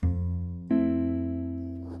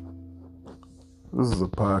This is a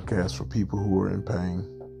podcast for people who are in pain,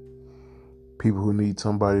 people who need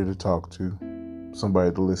somebody to talk to,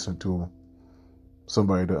 somebody to listen to them,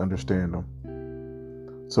 somebody to understand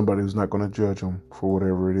them, somebody who's not going to judge them for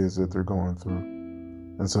whatever it is that they're going through,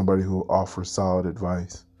 and somebody who will offer solid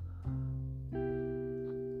advice.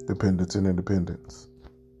 Dependence and independence.